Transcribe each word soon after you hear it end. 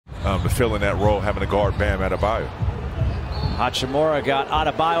to fill in that role, having to guard Bam Adebayo. Hachimura got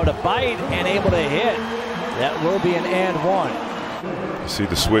Adebayo to bite and able to hit. That will be an and one. You see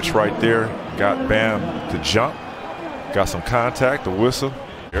the switch right there. Got Bam to jump. Got some contact, the whistle.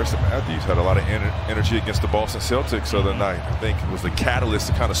 Harrison Matthews had a lot of energy against the Boston Celtics the other night. I think it was the catalyst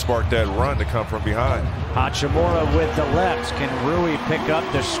to kind of spark that run to come from behind. Hachimura with the left. Can Rui pick up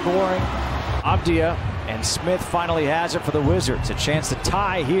the scoring? Avdia and Smith finally has it for the Wizards. A chance to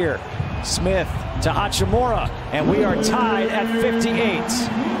tie here. Smith to Hachimura, and we are tied at 58.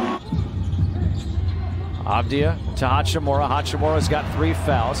 Avdia to Hachimura. Hachimura's got 3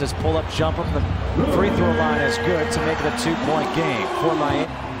 fouls. His pull-up jumper from the free throw line is good to make it a 2-point game for Miami.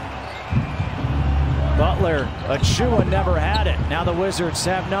 Butler, Achua never had it. Now the Wizards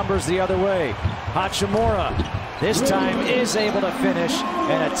have numbers the other way. Hachimura this time is able to finish,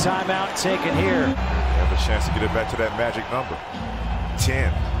 and a timeout taken here. They have a chance to get it back to that magic number.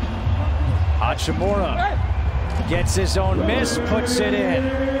 10. Hachimura gets his own miss, puts it in.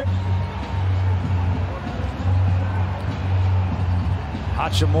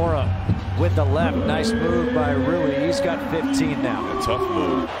 Hachimura with the left. Nice move by Rui. He's got 15 now. A tough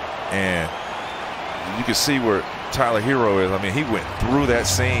move. And you can see where Tyler Hero is. I mean, he went through that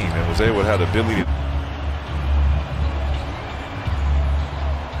seam and was able to have the ability to.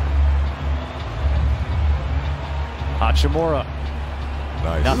 Hachimura.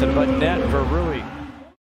 Nice. Nothing but net for Rui.